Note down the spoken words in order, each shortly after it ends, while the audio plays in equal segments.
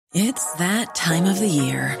It's that time of the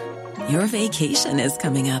year. Your vacation is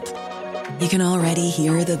coming up. You can already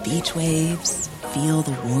hear the beach waves, feel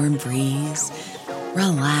the warm breeze,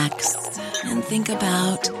 relax, and think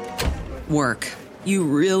about work. You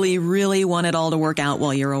really, really want it all to work out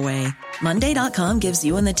while you're away. Monday.com gives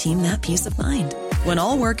you and the team that peace of mind. When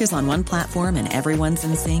all work is on one platform and everyone's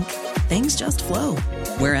in sync, things just flow.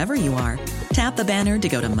 Wherever you are, tap the banner to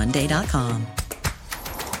go to Monday.com.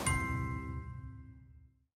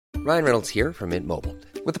 Ryan Reynolds here from Mint Mobile.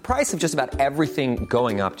 With the price of just about everything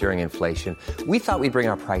going up during inflation, we thought we'd bring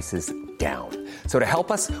our prices down. So to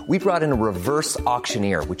help us, we brought in a reverse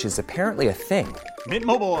auctioneer, which is apparently a thing. Mint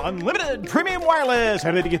Mobile Unlimited Premium Wireless.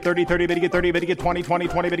 How to get 30, 30, bit to get 30, bit to get 20, 20,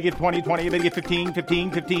 20, bit to get 20, 20, bit to get 15,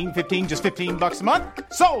 15, 15, 15, just $15 a month?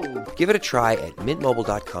 Sold! Give it a try at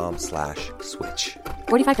mintmobile.com/switch.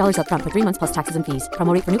 $45 up front for 3 months plus taxes and fees.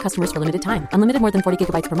 Promo rate for new customers for limited time. Unlimited more than 40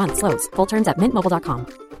 gigabytes per month. Slows full terms at mintmobile.com.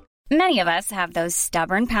 Many of us have those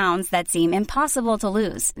stubborn pounds that seem impossible to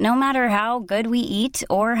lose, no matter how good we eat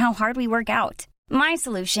or how hard we work out. My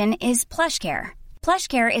solution is PlushCare.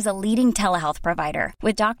 PlushCare is a leading telehealth provider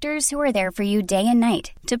with doctors who are there for you day and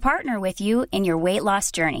night to partner with you in your weight loss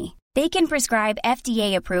journey. They can prescribe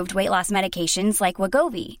FDA-approved weight loss medications like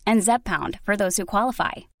Wegovy and Zepbound for those who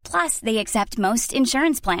qualify. Plus, they accept most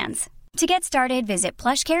insurance plans. To get started, visit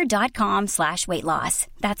plushcare.com/weightloss.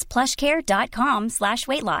 That's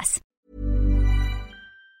plushcare.com/weightloss.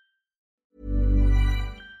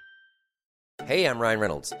 Hey, I'm Ryan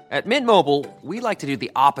Reynolds. At Mint Mobile, we like to do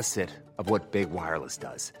the opposite of what Big Wireless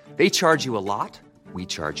does. They charge you a lot, we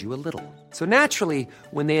charge you a little. So naturally,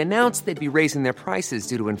 when they announced they'd be raising their prices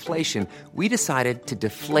due to inflation, we decided to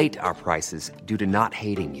deflate our prices due to not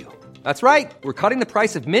hating you. That's right. We're cutting the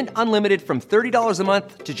price of Mint Unlimited from $30 a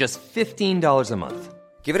month to just $15 a month.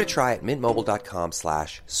 Give it a try at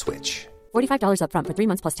mintmobile.com/switch. $45 up front for 3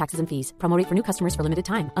 months plus taxes and fees. Promo rate for new customers for limited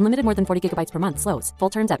time. Unlimited more than 40 gigabytes per month. Slows full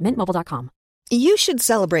terms at mintmobile.com. You should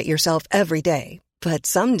celebrate yourself every day. But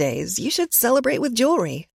some days you should celebrate with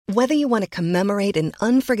jewelry. Whether you want to commemorate an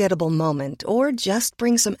unforgettable moment or just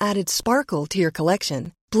bring some added sparkle to your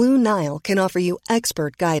collection, Blue Nile can offer you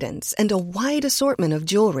expert guidance and a wide assortment of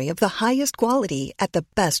jewelry of the highest quality at the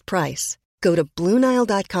best price. Go to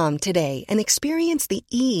BlueNile.com today and experience the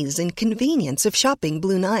ease and convenience of shopping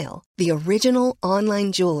Blue Nile, the original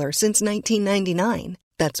online jeweler since 1999.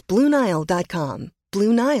 That's BlueNile.com.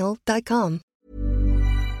 BlueNile.com.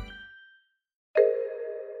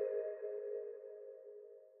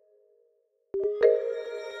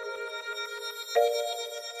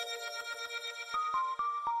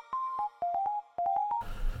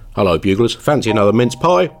 Hello, Buglers. Fancy another mince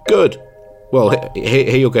pie? Good. Well,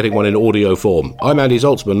 here you're getting one in audio form. I'm Andy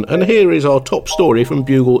Zaltzman, and here is our top story from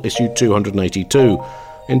Bugle issue 282,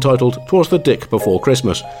 entitled Twas the Dick Before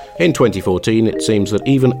Christmas. In 2014, it seems that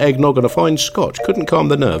even eggnog and a fine scotch couldn't calm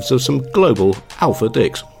the nerves of some global alpha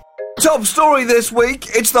dicks. Top story this week,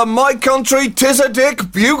 it's the My Country 'Tis a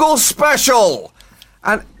Dick Bugle Special!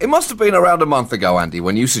 And it must have been around a month ago, Andy,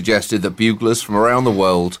 when you suggested that buglers from around the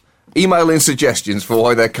world email in suggestions for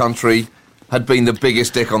why their country had been the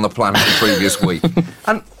biggest dick on the planet the previous week.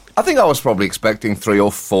 And I think I was probably expecting 3 or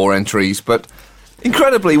 4 entries, but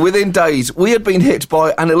incredibly, within days, we had been hit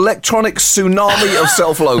by an electronic tsunami of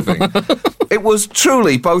self-loathing. It was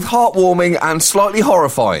truly both heartwarming and slightly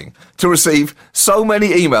horrifying to receive so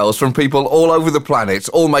many emails from people all over the planet,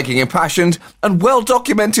 all making impassioned and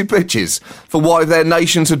well-documented pitches for why their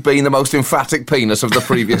nations had been the most emphatic penis of the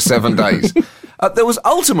previous 7 days. There was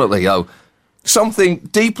ultimately, something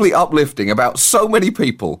deeply uplifting about so many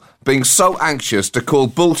people being so anxious to call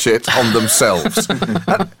bullshit on themselves.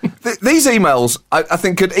 These emails, I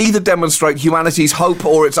think, could either demonstrate humanity's hope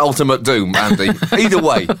or its ultimate doom, Andy. Either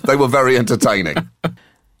way, they were very entertaining.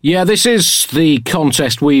 Yeah, this is the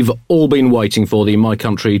contest we've all been waiting for, the My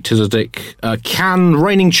Country 'Tis a Dick. Can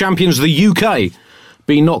reigning champions, the UK,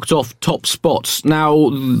 be knocked off top spots? Now,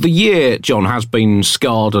 the year, John, has been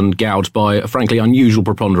scarred and gouged by a frankly unusual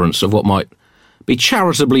preponderance of what might be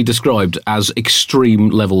charitably described as extreme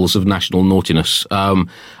levels of national naughtiness. And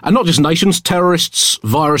not just nations, terrorists,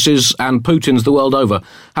 viruses and Putins the world over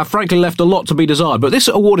have frankly left a lot to be desired. But this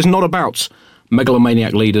award is not about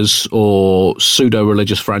megalomaniac leaders or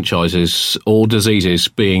pseudo-religious franchises or diseases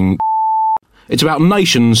being... It's about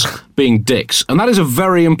nations being dicks. And that is a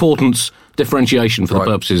very important differentiation for the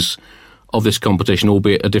purposes of this competition,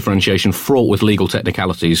 albeit a differentiation fraught with legal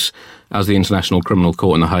technicalities, as the International Criminal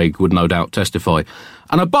Court in The Hague would no doubt testify.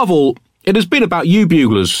 And above all, it has been about you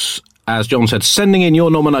buglers, as John said, sending in your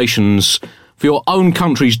nominations for your own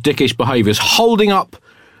country's dickish behaviours, holding up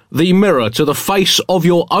the mirror to the face of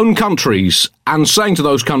your own countries and saying to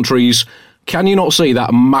those countries, can you not see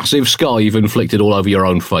that massive scar you've inflicted all over your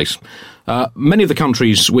own face? Many of the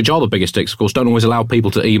countries, which are the biggest dicks, of course, don't always allow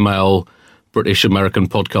people to email British American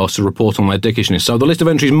podcasts to report on their dickishness, so the list of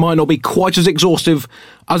entries might not be quite as exhaustive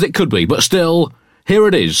as it could be, but still, here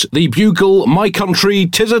it is, the Bugle My Country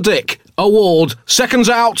 'Tis a Dick Award, seconds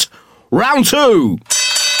out, round 2.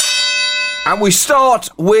 And we start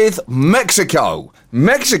with Mexico.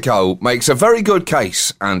 Mexico makes a very good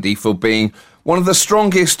case, Andy, for being one of the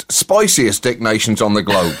strongest, spiciest dick nations on the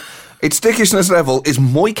globe. Its dickishness level is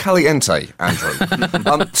muy caliente, Andrew.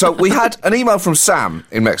 So we had an email from Sam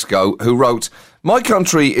in Mexico who wrote, my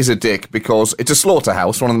country is a dick because it's a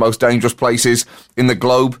slaughterhouse, one of the most dangerous places in the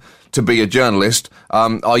globe to be a journalist.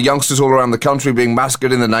 Our youngsters all around the country being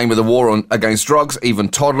massacred in the name of the war against drugs, even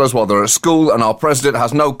toddlers while they're at school, and our president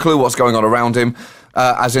has no clue what's going on around him.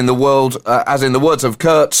 As in the words of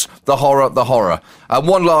Kurtz, the horror, the horror.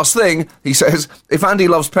 One last thing, he says, if Andy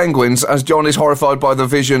loves penguins, as John is horrified by the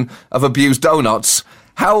vision of abused donuts,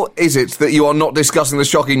 how is it that you are not discussing the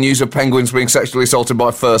shocking news of penguins being sexually assaulted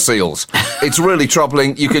by fur seals? It's really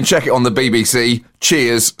troubling. You can check it on the BBC.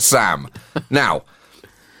 Cheers, Sam. Now,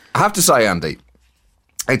 I have to say, Andy,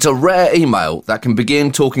 it's a rare email that can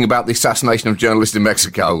begin talking about the assassination of journalists in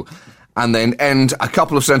Mexico and then end a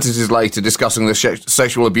couple of sentences later discussing the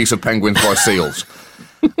sexual abuse of penguins by seals.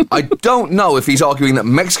 I don't know if he's arguing that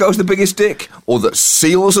Mexico's the biggest dick, or that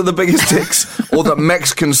seals are the biggest dicks, or that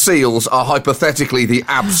Mexican seals are hypothetically the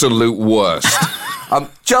absolute worst.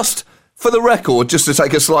 Just for the record, just to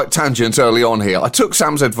take a slight tangent early on here, I took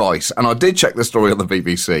Sam's advice and I did check the story on the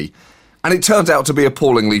BBC, and it turned out to be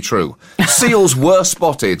appallingly true. Seals were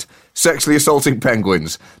spotted sexually assaulting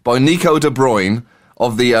penguins by Nico de Bruyne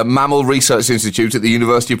of the Mammal Research Institute at the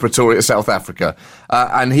University of Pretoria, South Africa.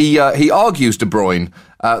 And he argues, De Bruyne,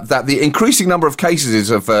 that the increasing number of cases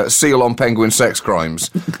of seal on penguin sex crimes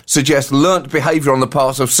suggest learnt behaviour on the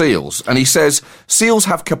part of seals. And he says, seals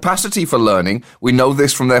have capacity for learning. We know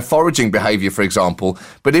this from their foraging behaviour, for example.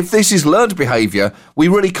 But if this is learnt behaviour, we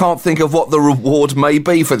really can't think of what the reward may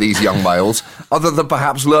be for these young males, other than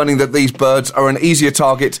perhaps learning that these birds are an easier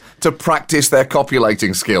target to practice their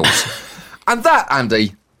copulating skills. And that,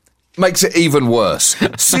 Andy, makes it even worse.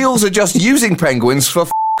 Seals are just using penguins for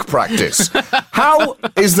practice. How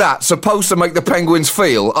is that supposed to make the penguins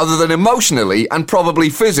feel, other than emotionally and probably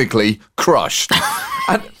physically crushed?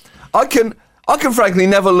 And I can frankly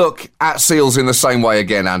never look at seals in the same way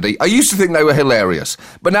again, Andy. I used to think they were hilarious,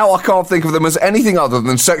 but now I can't think of them as anything other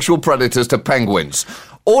than sexual predators to penguins.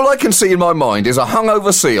 All I can see in my mind is a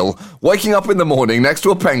hungover seal waking up in the morning next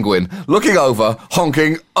to a penguin, looking over,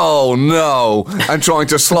 honking, oh no, and trying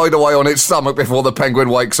to slide away on its stomach before the penguin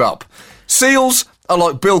wakes up. Seals are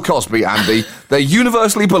like Bill Cosby, Andy. They're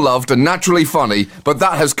universally beloved and naturally funny, but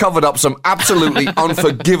that has covered up some absolutely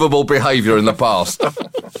unforgivable behaviour in the past.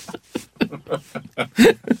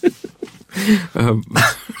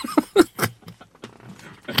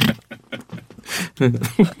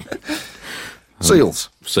 Seals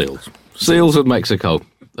of Mexico.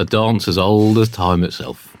 A dance as old as time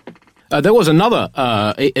itself. There was another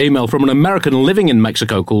email from an American living in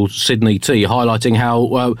Mexico called Sydney T, highlighting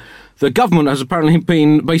how the government has apparently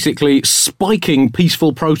been basically spiking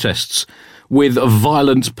peaceful protests with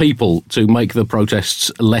violent people to make the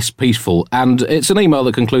protests less peaceful. And it's an email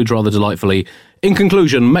that concludes rather delightfully. In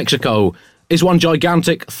conclusion, Mexico is one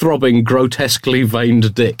gigantic, throbbing, grotesquely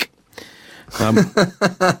veined dick.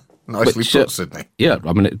 Nicely put, Sydney. Yeah,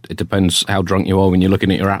 I mean, it depends how drunk you are when you're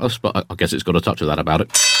looking at your atlas, but I guess it's got a touch of that about it.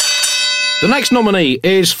 The next nominee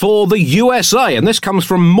is for the USA, and this comes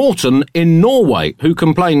from Morton in Norway, who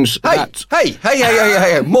complains that... Hey,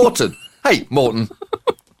 Morton. Hey, Morton.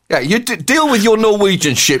 Yeah, you deal with your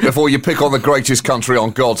Norwegian shit before you pick on the greatest country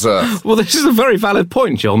on God's earth. Well, this is a very valid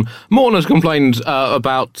point, John. Morton has complained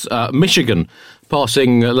about Michigan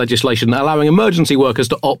passing legislation allowing emergency workers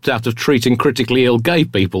to opt out of treating critically ill gay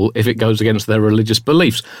people if it goes against their religious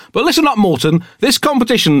beliefs. But listen up, Morton, this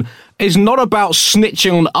competition is not about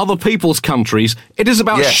snitching on other people's countries, it is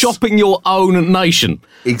about shopping your own nation.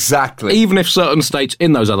 Exactly. Even if certain states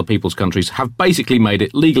in those other people's countries have basically made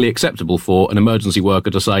it legally acceptable for an emergency worker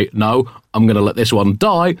to say, no, I'm going to let this one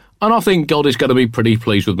die, and I think God is going to be pretty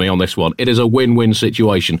pleased with me on this one. It is a win-win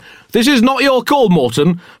situation. This is not your call,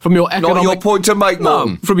 Morton, from your economic... Not your point to make,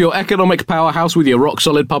 Morton. No, from your economic powerhouse with your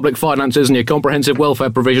rock-solid public finances and your comprehensive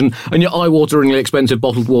welfare provision and your eye-wateringly expensive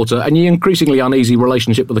bottled water and your increasingly uneasy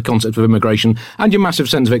relationship with the concept of immigration and your massive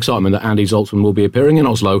sense of excitement that Andy Zaltzman will be appearing in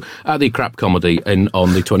Oslo at the Crap Comedy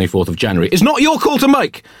on the 24th of January. It's not your call to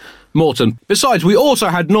make. Morton. Besides, we also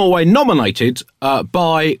had Norway nominated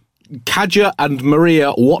by Kaja and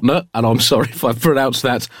Maria Watner, and I'm sorry if I pronounced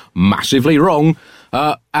that massively wrong.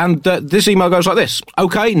 And this email goes like this.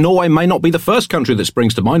 OK, Norway may not be the first country that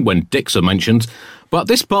springs to mind when dicks are mentioned, but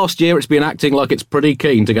this past year it's been acting like it's pretty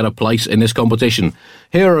keen to get a place in this competition.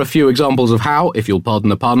 Here are a few examples of how, if you'll pardon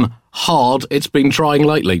the pun, hard it's been trying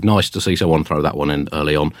lately. Nice to see someone throw that one in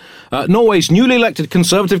early on. Norway's newly elected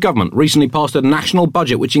Conservative government recently passed a national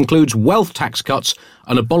budget which includes wealth tax cuts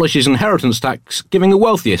and abolishes inheritance tax, giving the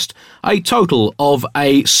wealthiest a total of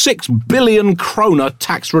a 6 billion kroner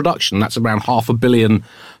tax reduction. That's around £500 million.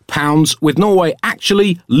 With Norway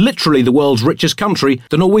actually literally the world's richest country,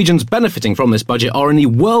 the Norwegians benefiting from this budget are in the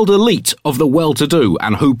world elite of the well-to-do.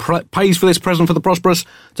 And who pays for this present for the prosperous?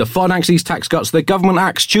 To finance these tax cuts, the government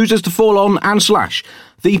axe chooses to fall on and slash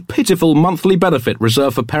the pitiful monthly benefit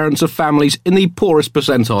reserved for parents of families in the poorest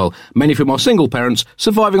percentile, many of whom are single parents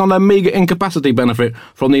surviving on their meagre incapacity benefit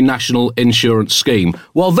from the national insurance scheme.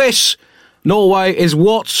 While this, Norway, is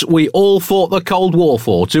what we all fought the Cold War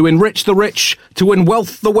for, to enrich the rich, to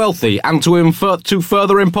enwealth the wealthy, and to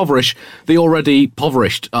further impoverish the already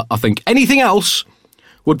impoverished, I think. Anything else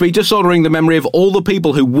would be dishonouring the memory of all the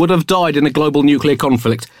people who would have died in a global nuclear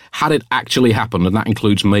conflict had it actually happened, and that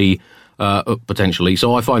includes me, potentially.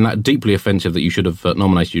 So I find that deeply offensive that you should have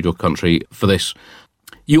nominated your country for this.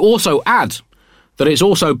 You also add that it's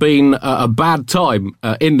also been a bad time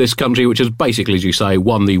in this country, which has basically, as you say,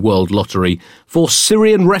 won the world lottery for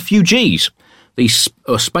Syrian refugees. The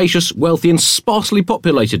spacious, wealthy and sparsely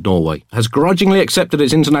populated Norway has grudgingly accepted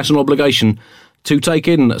its international obligation to take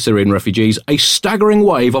in Syrian refugees. A staggering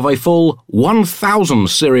wave of a full 1,000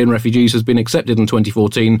 Syrian refugees has been accepted in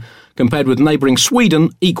 2014, compared with neighbouring Sweden,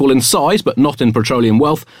 equal in size but not in petroleum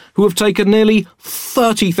wealth, who have taken nearly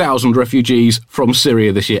 30,000 refugees from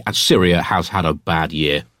Syria this year. And Syria has had a bad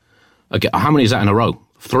year. Okay, how many is that in a row?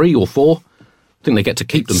 3 or 4? I think they get to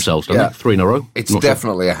keep themselves, don't they? 3 in a row? It's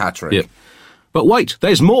definitely a hat-trick. Yeah. But wait,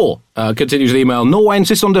 there's more, continues the email. Norway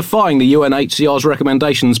insists on defying the UNHCR's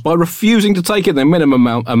recommendations by refusing to take in the minimum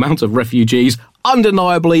amount of refugees.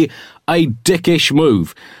 Undeniably a dickish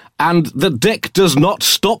move. And the dick does not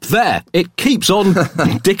stop there. It keeps on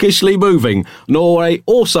dickishly moving. Norway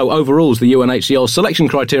also overrules the UNHCR's selection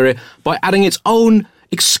criteria by adding its own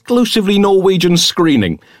exclusively Norwegian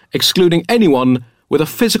screening, excluding anyone with a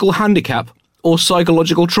physical handicap or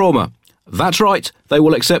psychological trauma. That's right, they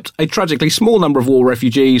will accept a tragically small number of war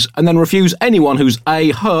refugees and then refuse anyone who's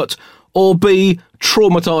A, hurt, or B,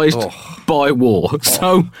 traumatised by war.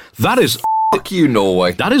 So that is... Fuck you,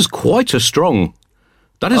 Norway. That is quite a strong...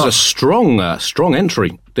 That is a strong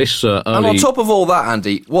entry. This early... And on top of all that,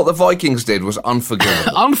 Andy, what the Vikings did was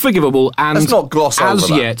unforgivable. Unforgivable and, let's not gloss over as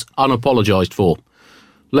that. Yet, unapologised for.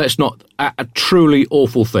 Let's not... truly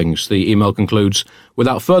awful things, the email concludes.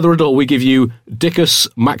 Without further ado, we give you Dickus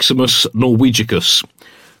Maximus Norwegicus.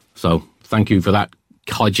 So, thank you for that,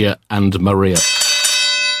 Kaja and Maria.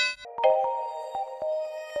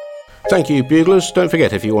 Thank you, Buglers. Don't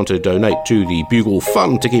forget, if you want to donate to the Bugle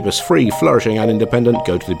Fund to keep us free, flourishing and independent,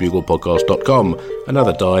 go to thebuglepodcast.com.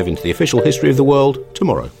 Another dive into the official history of the world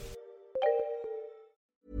tomorrow.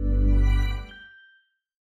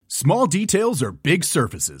 Small details are big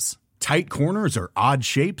surfaces. Tight corners are odd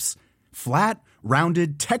shapes. Flat,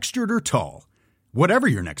 rounded, textured, or tall. Whatever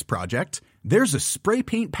your next project, there's a spray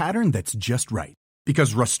paint pattern that's just right.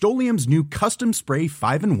 Because Rust-Oleum's new Custom Spray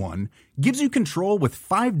 5-in-1 gives you control with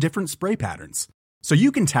 5 different spray patterns. So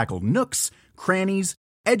you can tackle nooks, crannies,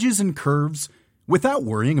 edges, and curves without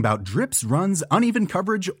worrying about drips, runs, uneven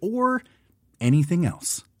coverage, or anything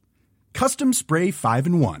else. Custom Spray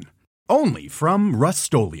 5-in-1. Only from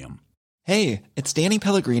Rust-Oleum. Hey, it's Danny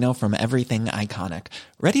Pellegrino from Everything Iconic.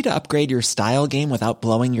 Ready to upgrade your style game without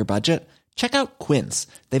blowing your budget? Check out Quince.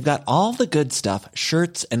 They've got all the good stuff,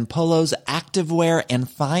 shirts and polos, activewear, and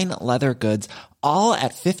fine leather goods, all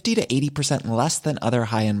at 50 to 80% less than other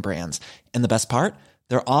high-end brands. And the best part?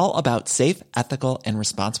 They're all about safe, ethical, and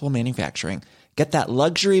responsible manufacturing. Get that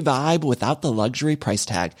luxury vibe without the luxury price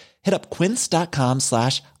tag. Hit up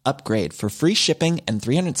quince.com/upgrade for free shipping and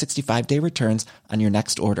 365-day returns on your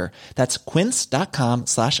next order. That's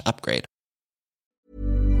quince.com/upgrade.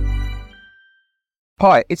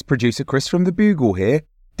 Hi, it's producer Chris from The Bugle here.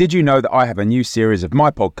 Did you know that I have a new series of my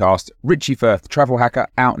podcast, Richie Firth Travel Hacker,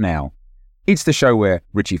 out now? It's the show where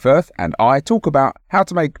Richie Firth and I talk about how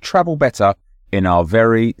to make travel better in our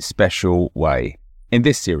very special way. In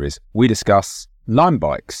this series, we discuss Lime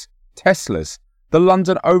bikes, Teslas, the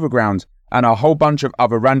London Overground, and a whole bunch of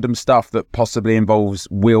other random stuff that possibly involves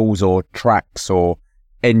wheels or tracks or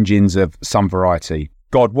engines of some variety.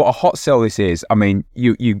 God, what a hot sell this is. I mean,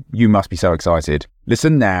 you must be so excited.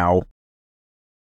 Listen now.